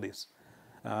SmartNIC into this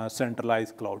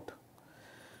centralized cloud.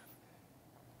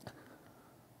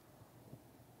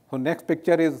 So next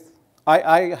picture is,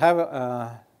 I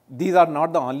have, these are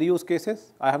not the only use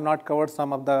cases. I have not covered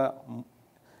some of the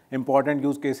important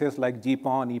use cases like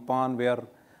GPON, EPON, where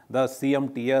the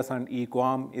CMTS and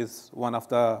EQAM is one of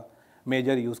the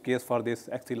major use case for this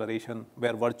acceleration,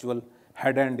 where virtual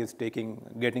head-end is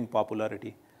getting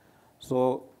popularity.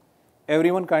 So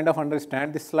everyone kind of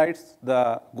understand these slides.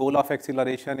 The goal of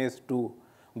acceleration is to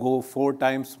go 4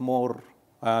 times more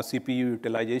CPU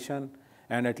utilization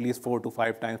and at least 4 to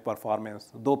 5 times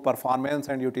performance. Though performance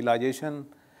and utilization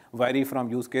vary from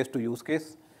use case to use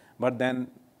case, but then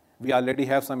we already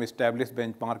have some established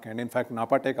benchmark, and in fact,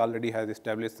 Napatech already has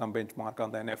established some benchmark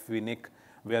on the NFV-NIC,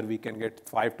 where we can get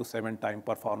 5 to 7 times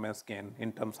performance gain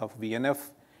in terms of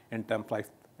VNF, in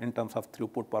terms of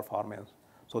throughput performance.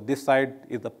 So this side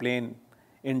is the plain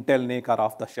Intel NIC or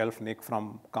off-the-shelf NIC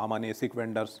from common ASIC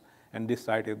vendors, and this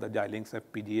side is the Xilinx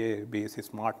FPGA-based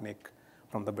SmartNIC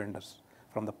from the vendors,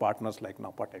 from the partners like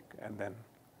Napatech, and then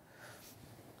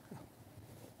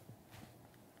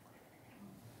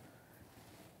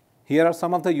here are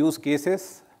some of the use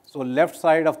cases. So left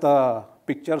side of the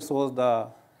picture shows the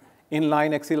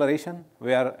inline acceleration,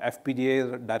 where FPGA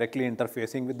is directly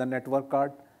interfacing with the network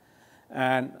card.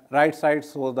 And right side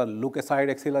shows the look-aside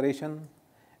acceleration.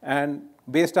 And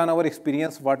based on our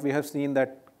experience, what we have seen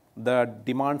that the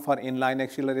demand for inline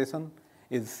acceleration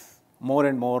is more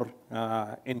and more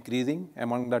increasing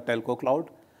among the telco cloud.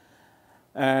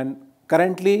 And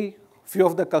currently, few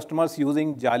of the customers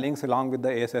using Xilinx along with the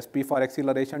ASSP for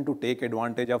acceleration to take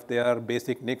advantage of their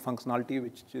basic NIC functionality,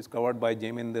 which is covered by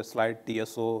Jim in the slide: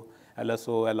 TSO,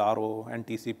 LSO, LRO, and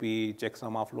TCP,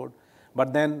 checksum offload.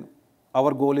 But then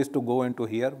our goal is to go into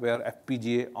here where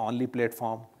FPGA only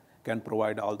platform can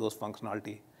provide all those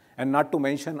functionality. And not to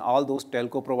mention all those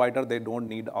telco providers, they don't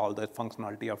need all the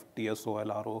functionality of TSO,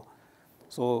 LRO.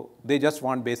 So they just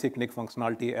want basic NIC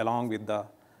functionality along with the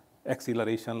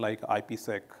acceleration like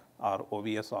IPsec or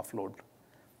OVS offload.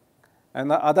 And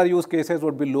the other use cases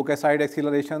would be look-aside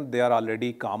acceleration. They are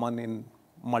already common in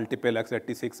multiple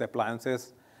x86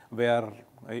 appliances where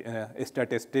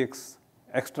statistics,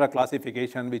 extra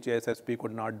classification, which ASSP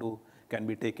could not do, can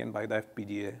be taken by the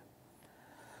FPGA.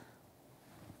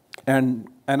 And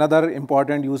another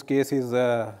important use case is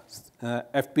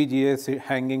FPGA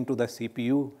hanging to the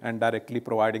CPU and directly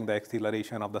providing the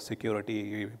acceleration of the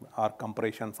security or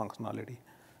compression functionality.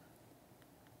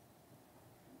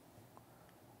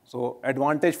 So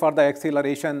advantage for the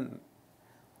acceleration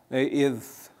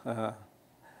is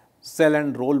cell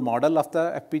and roll model of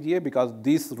the FPGA, because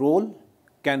this role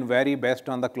can vary based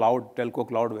on the cloud, telco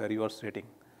cloud where you are sitting.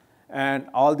 And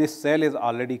all this cell is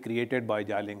already created by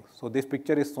Xilinx. So this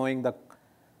picture is showing the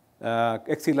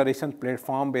acceleration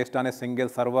platform based on a single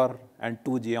server and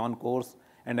 2 Xeon cores,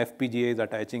 and FPGAs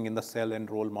attaching in the cell and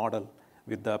roll model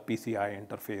with the PCI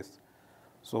interface.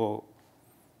 So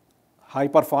high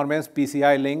performance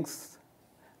PCI links,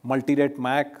 multi-rate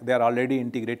MAC, they are already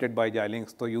integrated by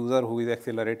Xilinx. So user who is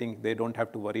accelerating, they don't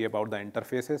have to worry about the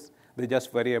interfaces. They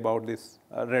just worry about this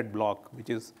red block, which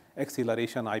is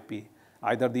acceleration IP.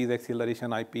 Either these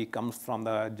acceleration IP comes from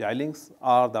the Xilinx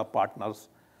or the partners.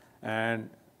 And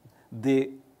they,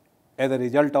 as a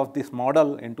result of this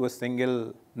model into a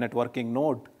single networking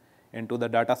node into the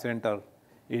data center,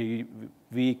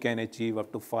 we can achieve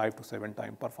up to 5 to 7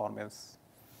 times performance.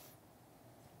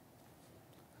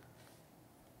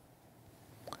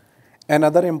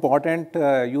 Another important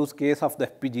use case of the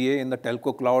FPGA in the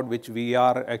telco cloud, which we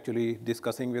are actually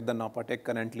discussing with the Napatech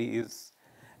currently, is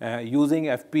using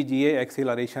FPGA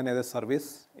acceleration as a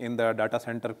service in the data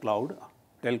center cloud,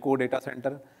 telco data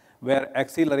center, where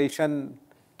acceleration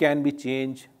can be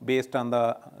changed based on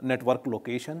the network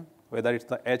location, whether it's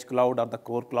the edge cloud or the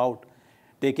core cloud,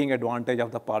 taking advantage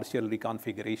of the partial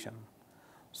reconfiguration.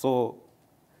 So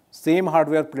same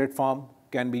hardware platform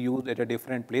can be used at a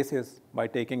different places by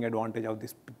taking advantage of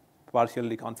this partial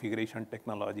reconfiguration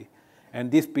technology.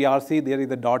 And this PRC, there is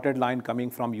a dotted line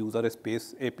coming from user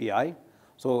space API.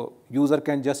 So user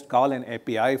can just call an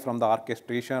API from the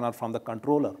orchestration or from the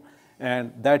controller,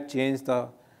 and that changes the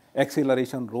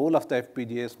acceleration role of the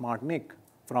FPGA smart NIC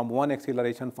from one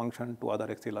acceleration function to other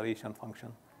acceleration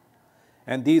function.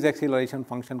 And these acceleration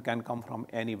function can come from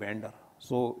any vendor.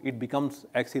 So it becomes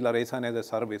acceleration as a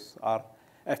service or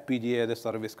FPGA as a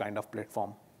service kind of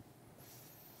platform.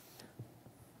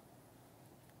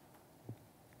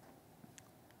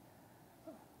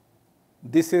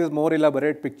 This is more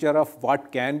elaborate picture of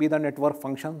what can be the network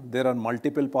function. There are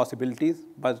multiple possibilities,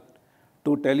 but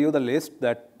to tell you the list,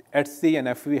 that HC and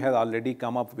FV has already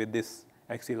come up with this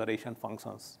acceleration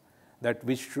functions that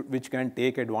which can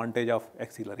take advantage of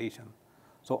acceleration.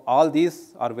 So all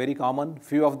these are very common.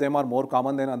 Few of them are more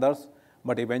common than others,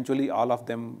 but eventually all of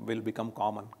them will become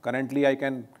common. Currently, I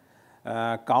can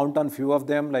count on few of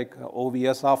them like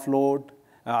OVS offload,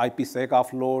 IPsec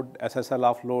offload,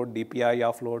 SSL offload, DPI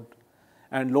offload,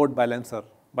 and load balancer.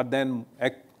 But then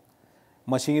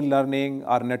machine learning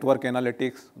or network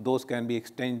analytics, those can be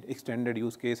extended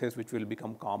use cases which will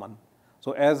become common.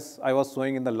 So as I was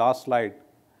showing in the last slide,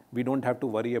 we don't have to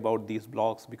worry about these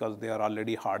blocks because they are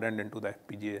already hardened into the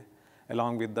FPGA,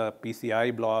 along with the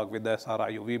PCI block, with the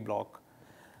SRIOV block.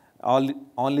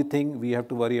 Only thing we have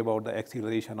to worry about the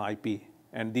acceleration IP,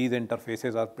 and these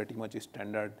interfaces are pretty much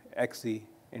standard XC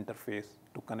interface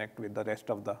to connect with the rest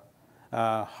of the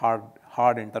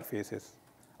hard interfaces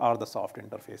or the soft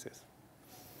interfaces.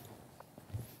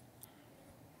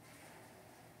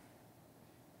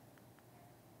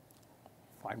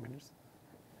 Five minutes.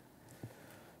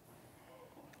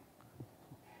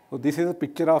 So this is a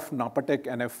picture of Napatech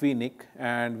NFV NIC,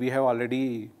 and we have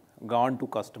already gone to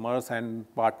customers and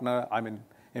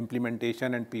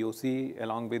implementation and POC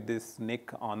along with this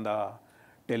NIC on the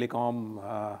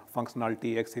telecom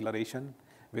functionality acceleration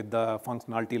with the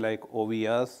functionality like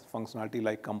OVS, functionality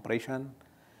like compression.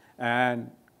 And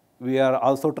we are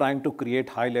also trying to create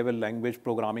high-level language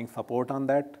programming support on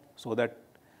that so that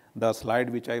the slide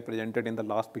which I presented in the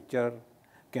last picture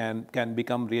can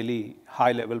become really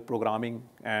high-level programming,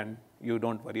 and you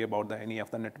don't worry about any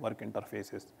of the network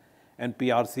interfaces. And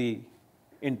PRC,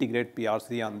 integrate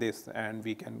PRC on this, and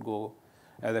we can go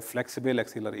as a flexible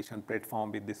acceleration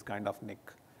platform with this kind of NIC.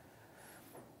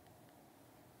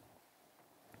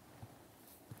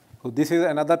 So this is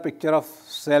another picture of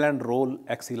cell and roll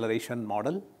acceleration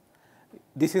model.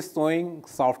 This is showing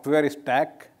software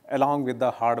stack along with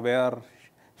the hardware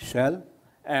shell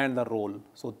and the roll.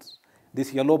 So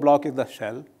this yellow block is the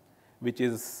shell, which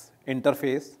is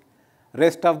interface.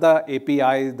 Rest of the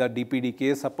APIs, the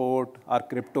DPDK support, or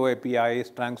crypto APIs,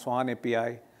 TransWAN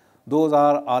API, those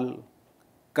are all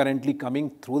currently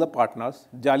coming through the partners.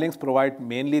 Xilinx provide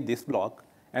mainly this block,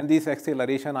 and this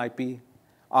acceleration IP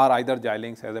are either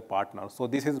Xilinx as a partner. So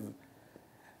this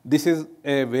is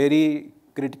a very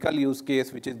critical use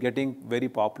case which is getting very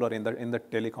popular in the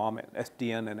telecom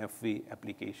SDN and FV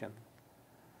application.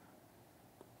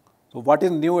 So what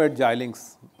is new at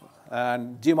Xilinx?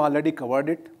 And Jim already covered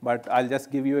it, but I'll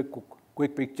just give you a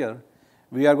quick picture.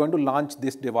 We are going to launch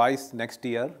this device next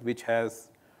year, which has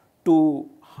 2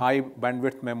 high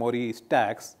bandwidth memory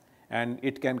stacks, and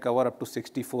it can cover up to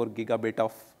 64 gigabit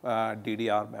of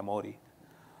DDR memory.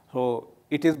 So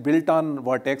it is built on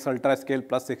Vertex UltraScale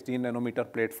plus 16 nanometer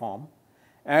platform,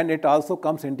 And it also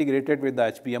comes integrated with the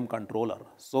HBM controller.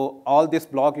 So all this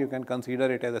block, you can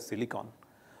consider it as a silicon.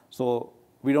 So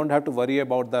we don't have to worry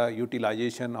about the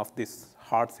utilization of this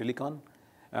hard silicon.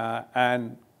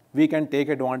 And we can take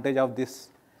advantage of this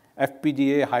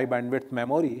FPGA high bandwidth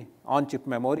memory, on-chip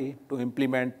memory, to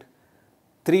implement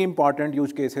 3 important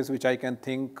use cases which I can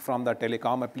think from the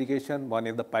telecom application. One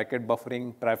is the packet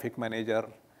buffering, traffic manager,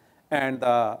 and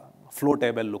the flow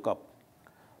table lookup.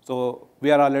 So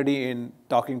we are already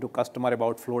talking to customer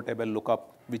about flow table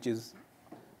lookup, which is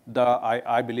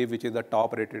I believe which is the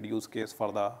top rated use case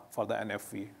for the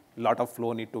NFV. A lot of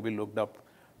flow need to be looked up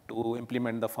to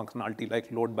implement the functionality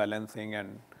like load balancing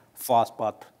and fast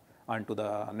path onto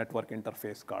the network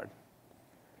interface card.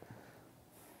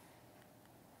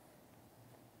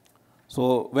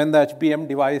 So when the HBM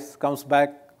device comes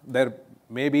back, there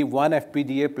may be one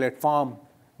FPGA platform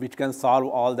which can solve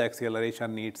all the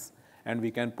acceleration needs. And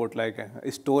we can put like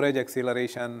storage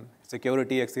acceleration,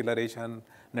 security acceleration,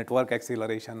 network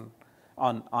acceleration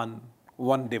on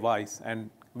one device.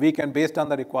 And we can, based on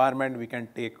the requirement, we can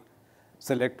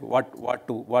select what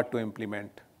to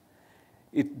implement.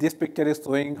 This picture is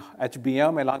showing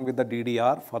HBM along with the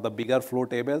DDR for the bigger flow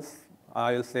tables.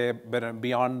 I will say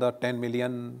beyond the 10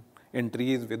 million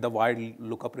entries with the wide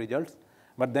lookup results.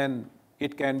 But then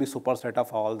it can be superset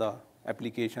of all the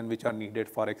application which are needed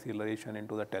for acceleration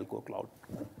into the telco cloud.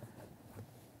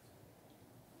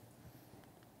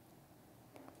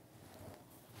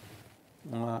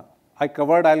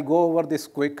 I'll go over this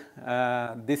quick.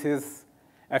 This is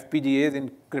FPGAs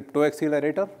in crypto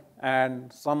accelerator,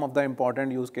 and some of the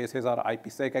important use cases are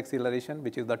IPsec acceleration,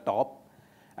 which is the top.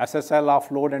 SSL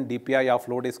offload and DPI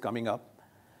offload is coming up.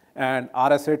 And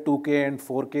RSA 2K and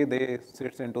 4K, they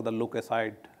sit into the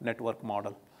look-aside network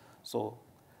model. So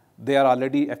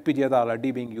FPGAs are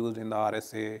already being used in the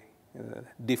RSA,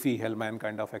 Diffie-Hellman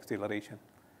kind of acceleration.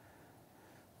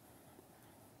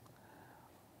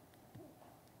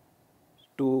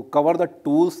 To cover the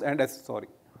tools and,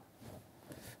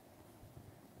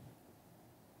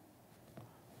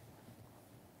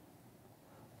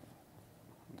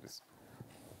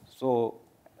 So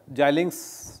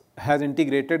Xilinx has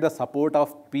integrated the support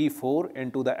of P4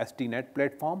 into the STNet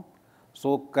platform.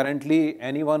 So currently,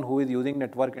 anyone who is using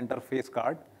network interface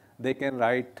card, they can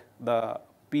write the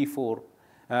P4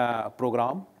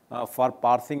 program for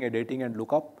parsing, editing, and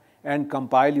lookup, and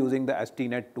compile using the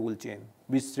STNet toolchain,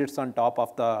 which sits on top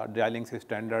of the Xilinx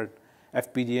standard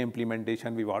FPGA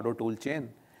implementation Vivado toolchain,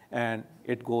 and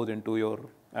it goes into your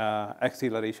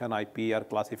acceleration IP or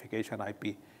classification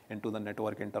IP into the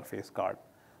network interface card.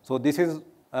 So this is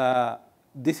a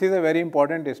very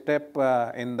important step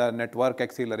in the network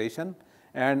acceleration,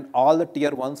 and all the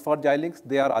tier 1s for Xilinx,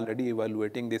 they are already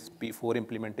evaluating this P4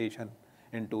 implementation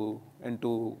into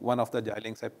one of the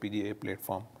Xilinx FPGA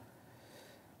platform.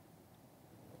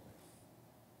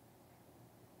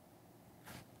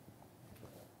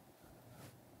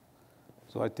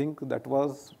 So I think that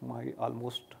was my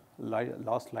almost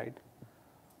last slide.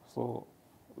 So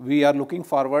we are looking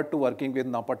forward to working with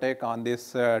Napatech on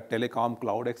this telecom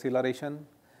cloud acceleration.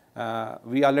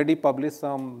 We already published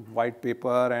some white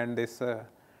paper and this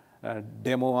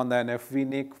demo on the NFV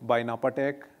NIC by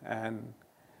Napatech, and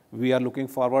we are looking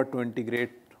forward to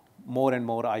integrate more and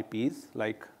more IPs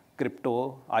like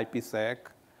crypto, IPsec.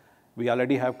 We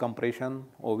already have compression.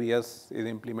 OVS is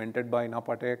implemented by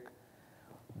Napatech.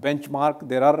 Benchmark,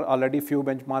 there are already few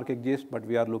benchmark exist, but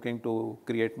we are looking to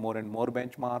create more and more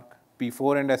benchmark.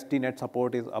 P4 and STNet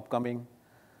support is upcoming.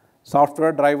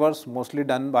 Software drivers mostly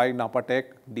done by Napatech,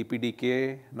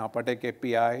 DPDK, Napatech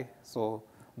API. So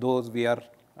those we are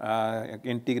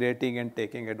integrating and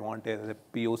taking advantage as a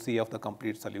POC of the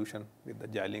complete solution with the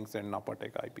Xilinx and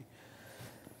Napatech IP.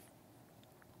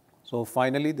 So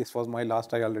finally, this was my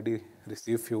last. I already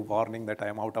received few warning that I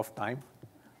am out of time.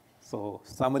 So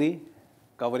summary,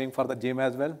 covering for the gym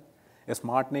as well. A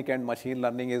smart NIC and machine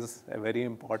learning is a very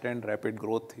important rapid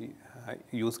growth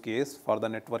use case for the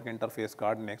network interface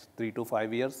card next 3 to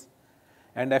 5 years.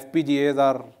 And FPGAs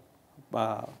are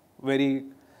very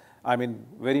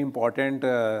important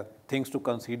things to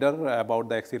consider about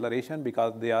the acceleration,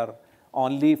 because they are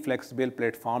only flexible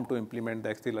platform to implement the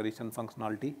acceleration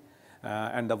functionality,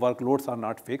 and the workloads are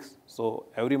not fixed. So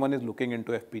everyone is looking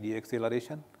into FPGA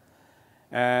acceleration.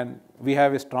 And we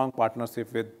have a strong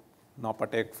partnership with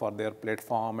Napatech for their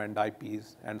platform and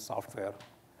IPs and software.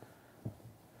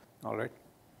 All right.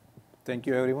 Thank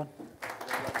you, everyone.